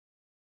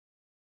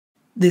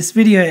This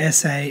video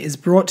essay is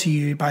brought to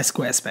you by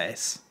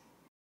Squarespace.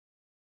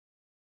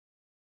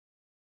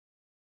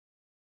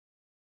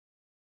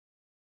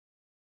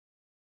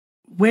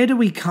 Where do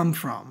we come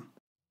from?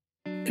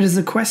 It is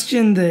a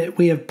question that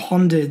we have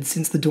pondered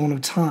since the dawn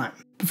of time.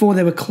 Before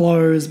there were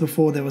clothes,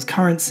 before there was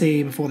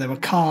currency, before there were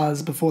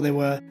cars, before there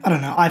were,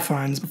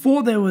 iPhones,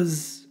 before there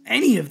was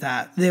any of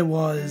that, there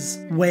was,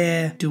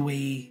 where do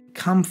we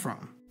come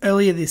from?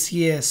 Earlier this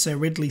year, Sir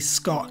Ridley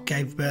Scott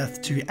gave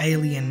birth to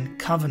Alien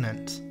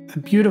Covenant, a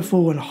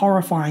beautiful and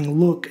horrifying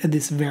look at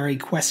this very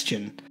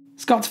question.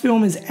 Scott's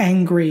film is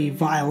angry,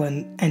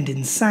 violent, and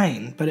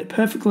insane, but it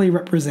perfectly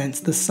represents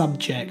the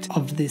subject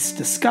of this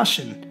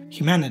discussion,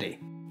 humanity.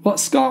 What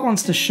Scott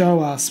wants to show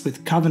us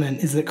with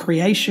Covenant is that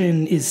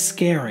creation is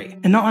scary,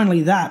 and not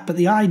only that, but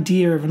the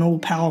idea of an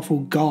all-powerful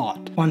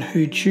God, one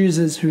who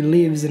chooses who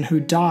lives and who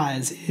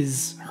dies,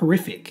 is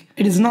horrific.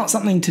 It is not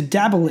something to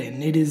dabble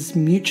in, it is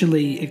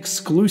mutually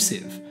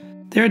exclusive.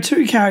 There are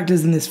two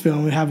characters in this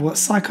film who have what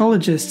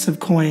psychologists have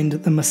coined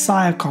the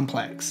Messiah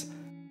complex.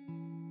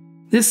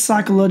 This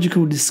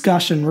psychological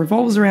discussion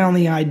revolves around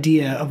the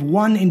idea of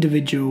one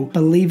individual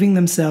believing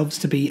themselves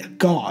to be a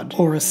god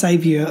or a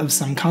saviour of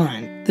some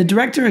kind. The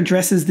director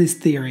addresses this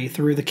theory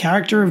through the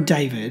character of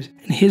David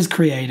and his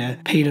creator,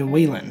 Peter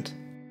Wieland.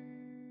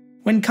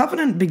 When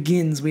Covenant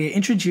begins, we are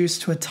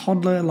introduced to a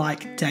toddler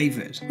like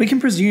David. We can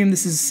presume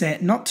this is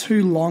set not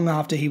too long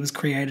after he was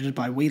created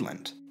by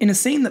Wieland. In a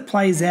scene that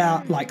plays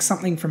out like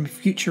something from a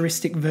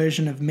futuristic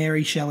version of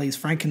Mary Shelley's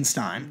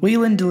Frankenstein,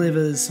 Wieland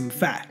delivers some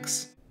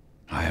facts.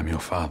 I am your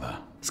father.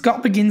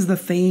 Scott begins the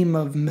theme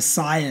of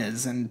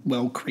messiahs and,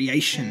 well,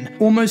 creation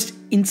almost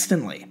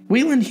instantly.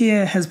 Wieland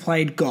here has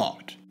played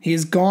God. He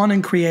has gone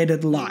and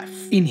created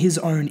life in his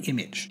own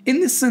image. In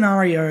this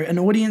scenario, an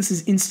audience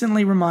is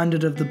instantly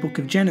reminded of the book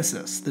of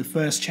Genesis, the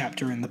first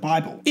chapter in the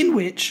Bible, in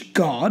which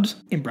God,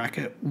 in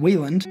bracket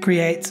Wieland,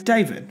 creates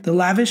David. The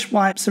lavish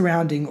white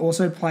surrounding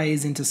also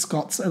plays into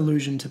Scott's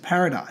allusion to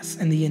paradise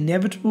and the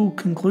inevitable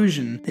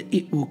conclusion that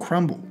it will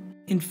crumble.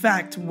 In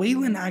fact,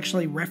 Wieland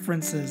actually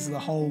references the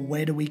whole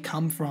where do we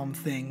come from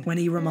thing when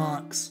he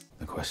remarks,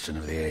 The question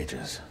of the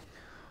ages,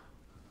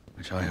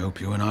 which I hope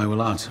you and I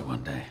will answer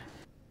one day.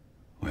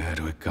 Where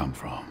do it come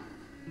from?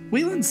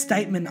 Wieland's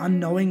statement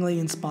unknowingly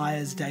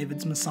inspires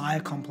David's Messiah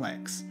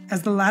complex,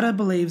 as the latter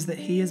believes that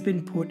he has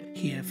been put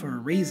here for a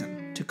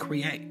reason, to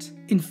create.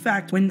 In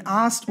fact, when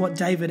asked what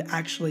David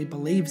actually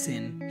believes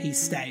in, he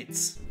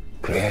states,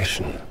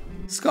 Creation.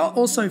 Scott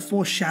also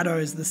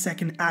foreshadows the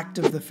second act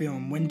of the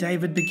film when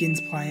David begins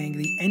playing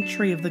the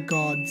entry of the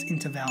gods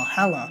into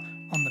Valhalla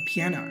on the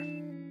piano.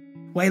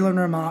 Wieland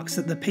remarks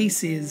that the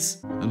piece is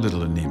A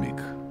little anemic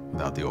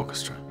without the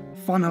orchestra.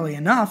 Funnily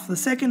enough, the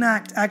second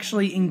act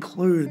actually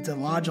includes a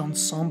large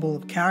ensemble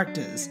of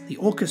characters, the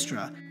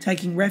orchestra,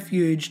 taking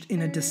refuge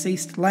in a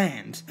deceased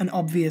land, an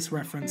obvious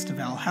reference to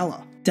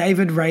Valhalla.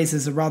 David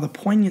raises a rather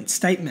poignant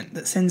statement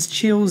that sends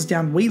chills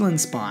down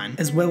Wieland's spine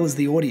as well as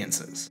the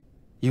audience's.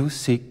 You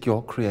seek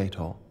your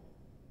creator.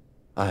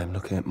 I am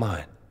looking at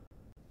mine.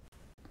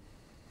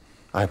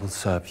 I will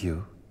serve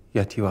you,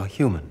 yet you are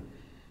human.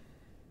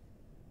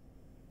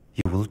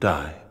 You will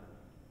die.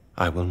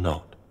 I will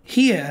not.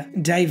 Here,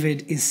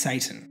 David is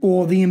Satan,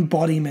 or the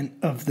embodiment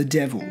of the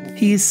devil.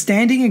 He is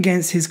standing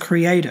against his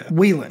creator,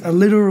 Wieland, a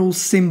literal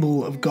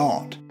symbol of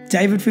God.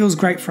 David feels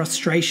great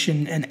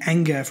frustration and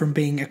anger from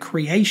being a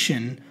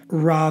creation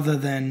rather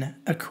than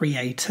a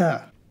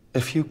creator.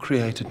 If you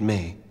created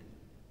me,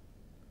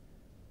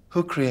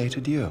 who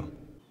created you?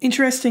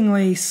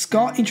 Interestingly,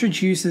 Scott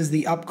introduces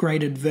the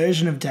upgraded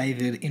version of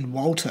David in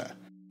Walter.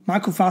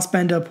 Michael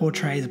Fassbender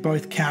portrays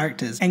both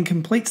characters and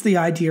completes the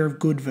idea of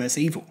good versus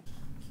evil.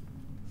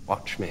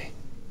 Watch me.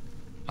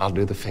 I'll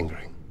do the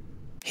fingering.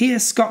 Here,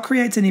 Scott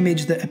creates an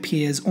image that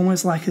appears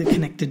almost like a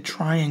connected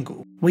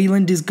triangle.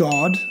 Wieland is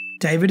God,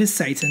 David is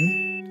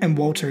Satan, and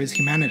Walter is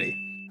humanity.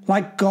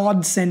 Like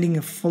God sending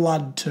a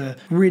flood to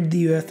rid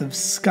the earth of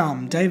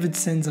scum, David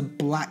sends a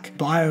black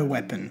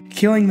bioweapon,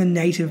 killing the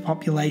native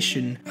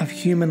population of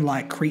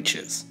human-like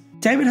creatures.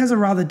 David has a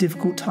rather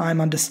difficult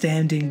time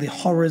understanding the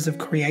horrors of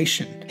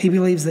creation. He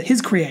believes that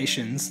his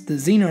creations, the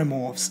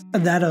xenomorphs, are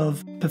that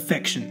of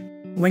perfection.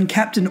 When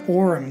Captain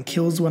Aurum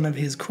kills one of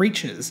his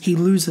creatures, he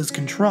loses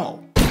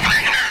control.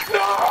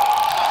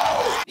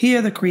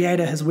 Here, the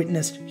creator has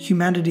witnessed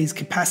humanity's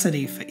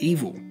capacity for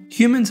evil.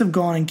 Humans have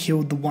gone and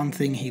killed the one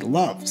thing he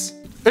loves.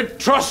 It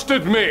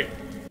trusted me!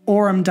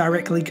 Aurum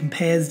directly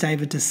compares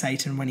David to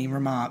Satan when he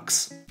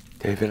remarks,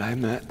 David, I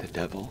met the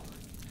devil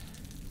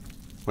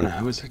when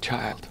I was a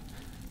child,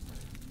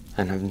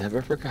 and I've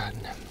never forgotten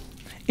him.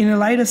 In a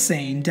later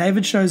scene,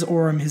 David shows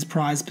Aurum his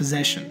prized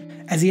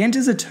possession. As he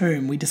enters a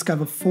tomb, we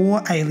discover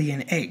 4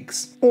 alien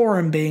eggs.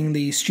 Aurum, being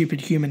the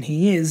stupid human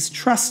he is,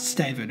 trusts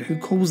David, who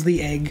calls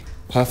the egg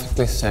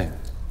Perfectly safe.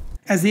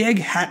 As the egg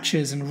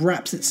hatches and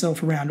wraps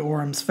itself around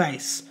Aurum's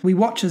face, we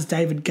watch as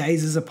David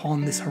gazes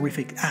upon this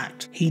horrific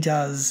act. He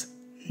does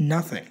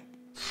nothing.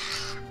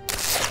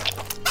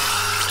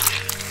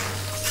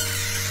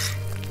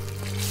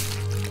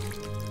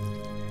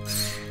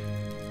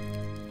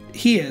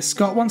 Here,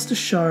 Scott wants to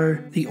show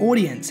the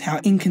audience how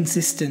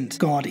inconsistent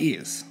God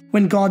is.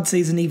 When God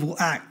sees an evil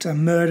act, a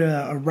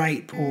murder, a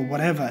rape, or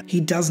whatever,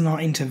 he does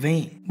not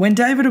intervene. When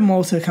David and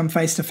Walter come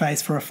face to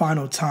face for a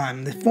final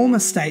time, the former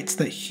states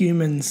that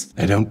humans...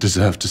 They don't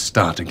deserve to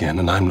start again,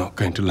 and I'm not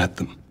going to let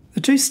them.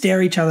 The two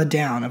stare each other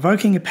down,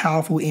 evoking a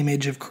powerful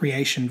image of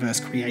creation versus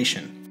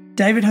creation.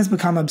 David has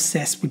become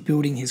obsessed with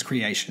building his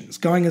creations,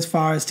 going as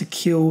far as to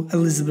kill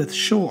Elizabeth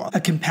Shaw,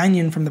 a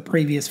companion from the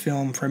previous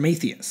film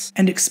Prometheus,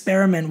 and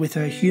experiment with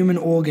her human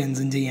organs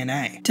and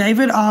DNA.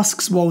 David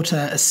asks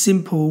Walter a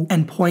simple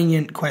and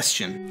poignant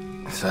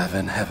question. Serve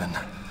in heaven,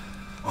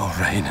 or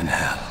reign in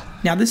hell.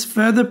 Now this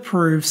further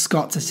proves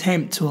Scott's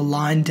attempt to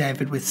align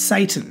David with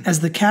Satan,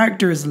 as the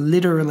character is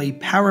literally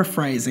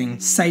paraphrasing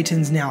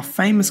Satan's now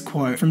famous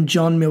quote from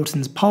John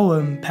Milton's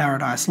poem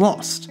Paradise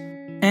Lost.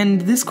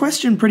 And this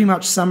question pretty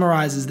much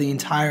summarizes the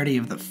entirety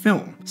of the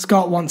film.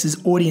 Scott wants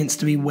his audience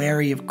to be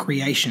wary of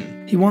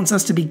creation. He wants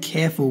us to be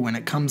careful when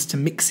it comes to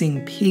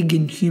mixing pig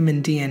and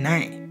human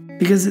DNA.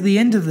 Because at the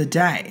end of the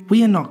day,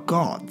 we are not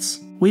gods.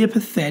 We are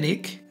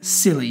pathetic,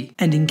 silly,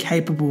 and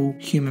incapable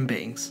human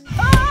beings.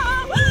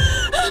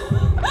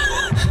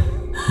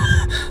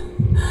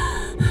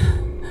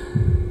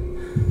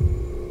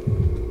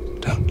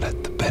 Don't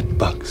let the bed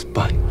bugs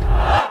bite.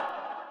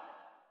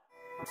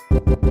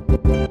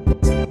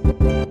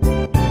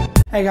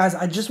 Hey guys,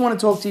 I just want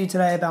to talk to you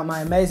today about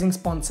my amazing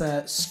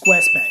sponsor,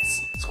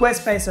 Squarespace.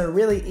 Squarespace are a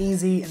really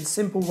easy and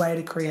simple way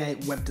to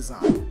create web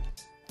design.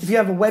 If you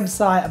have a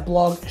website, a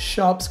blog, a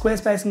shop,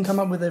 Squarespace can come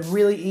up with a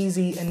really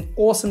easy and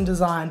awesome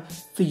design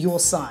for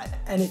your site,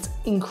 and it's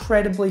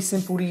incredibly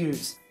simple to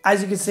use.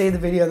 As you can see, the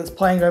video that's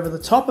playing over the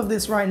top of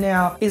this right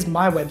now is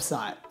my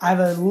website. I have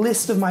a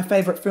list of my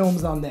favorite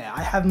films on there.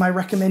 I have my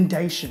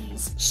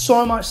recommendations.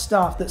 So much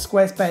stuff that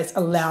Squarespace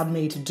allowed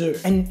me to do.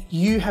 And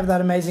you have that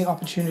amazing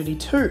opportunity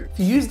too. If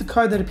you use the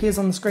code that appears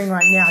on the screen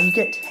right now, you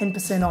get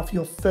 10% off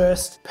your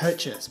first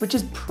purchase, which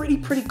is pretty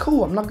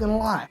cool, I'm not gonna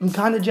lie. I'm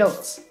kind of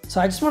jealous.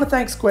 So I just want to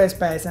thank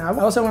Squarespace, and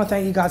I also want to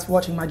thank you guys for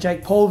watching my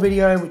Jake Paul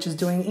video, which is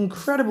doing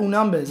incredible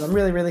numbers. I'm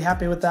really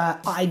happy with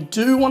that. I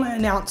do want to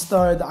announce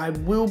though that I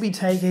will be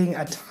taking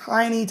a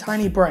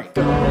tiny break.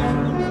 No,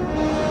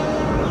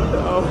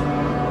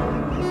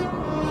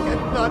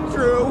 it's not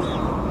true.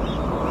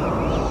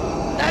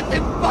 That's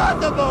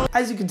impossible!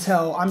 As you can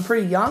tell, I'm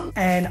pretty young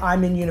and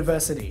I'm in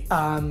university.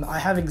 I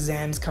have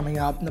exams coming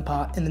up in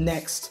the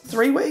next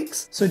 3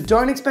 weeks. So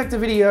don't expect a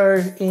video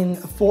in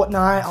a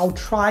fortnight. I'll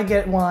try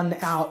get one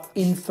out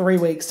in 3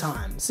 weeks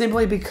time.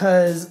 Simply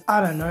because,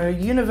 I don't know,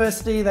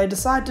 university, they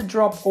decide to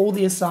drop all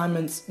the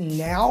assignments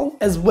now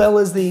as well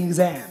as the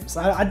exams.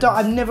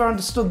 I've never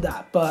understood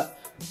that, but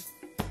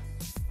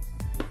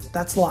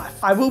that's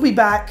life. I will be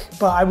back,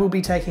 but I will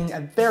be taking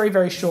a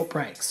very short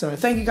break. So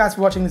thank you guys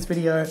for watching this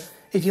video.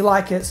 If you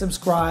like it,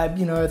 subscribe,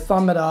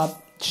 thumb it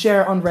up,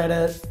 share it on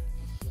Reddit,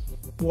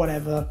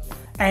 whatever.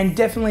 And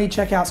definitely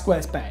check out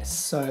Squarespace.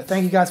 So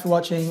thank you guys for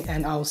watching,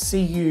 and I'll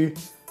see you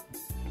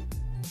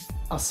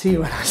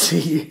when I see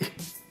you.